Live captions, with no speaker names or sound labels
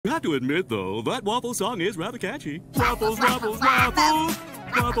I have to admit, though, that Waffles song is rather catchy. Waffles, waffles, waffles!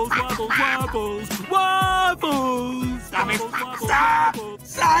 Waffles, waffles, waffles! Waffles! Stop it! Waffles, Stop! waffles.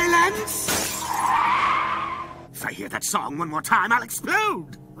 Silence! If I hear that song one more time, I'll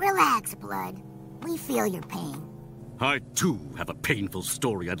explode! Relax, Blood. We feel your pain. I, too, have a painful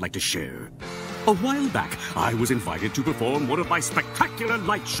story I'd like to share. A while back, I was invited to perform one of my spectacular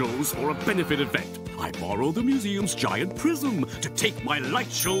light shows for a benefit event. I borrowed the museum's giant prism to take my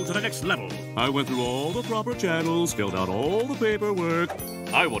light show to the next level. I went through all the proper channels, filled out all the paperwork.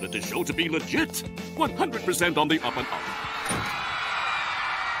 I wanted the show to be legit, 100% on the up and up.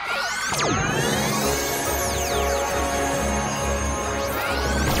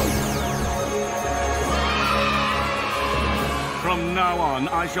 From now on,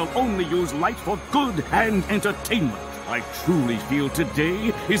 I shall only use light for good and entertainment. I truly feel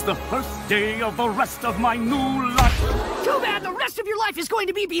today is the first day of the rest of my new life. Too bad the rest of your life is going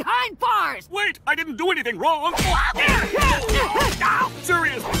to be behind bars! Wait, I didn't do anything wrong.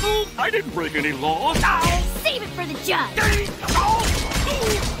 Serious, I didn't break any laws. Save it for the judge!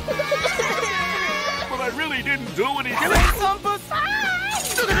 But I really didn't do anything.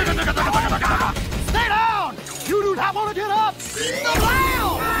 Stay down! You do not want to get up!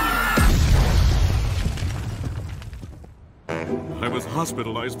 Now! I was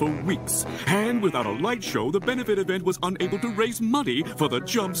hospitalized for weeks, and without a light show, the benefit event was unable to raise money for the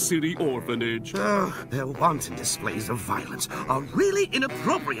Jump City orphanage. Oh, their wanton displays of violence are really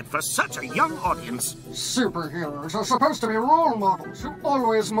inappropriate for such a young audience. Superheroes are supposed to be role models who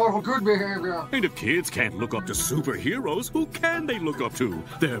always model good behavior. And if kids can't look up to superheroes, who can they look up to?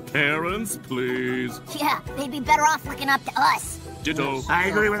 Their parents, please. Yeah, they'd be better off looking up to us. Ditto. I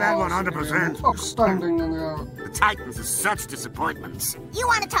agree with that 100%. Upstanding in the The Titans are such disappointments. You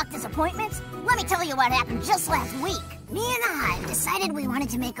want to talk disappointments? Let me tell you what happened just last week. Me and the Hive decided we wanted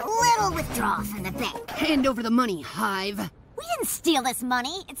to make a little withdrawal from the bank. Hand over the money, Hive. We didn't steal this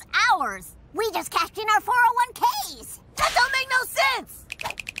money. It's ours. We just cashed in our 401ks. That don't make no sense.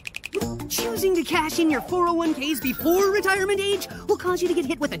 Choosing to cash in your 401ks before retirement age will cause you to get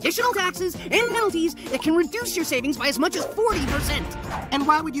hit with additional taxes and penalties that can reduce your savings by as much as 40%. And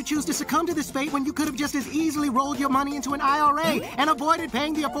why would you choose to succumb to this fate when you could have just as easily rolled your money into an IRA and avoided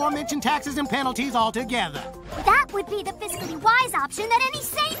paying the aforementioned taxes and penalties altogether? That would be the fiscally wise option that any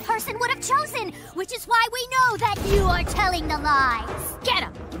sane person would have chosen, which is why we know that you are telling the lies. Get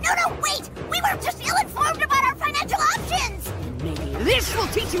him! No, wait! We were just ill-informed about our financial options! Maybe this will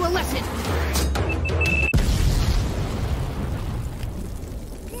teach you a lesson.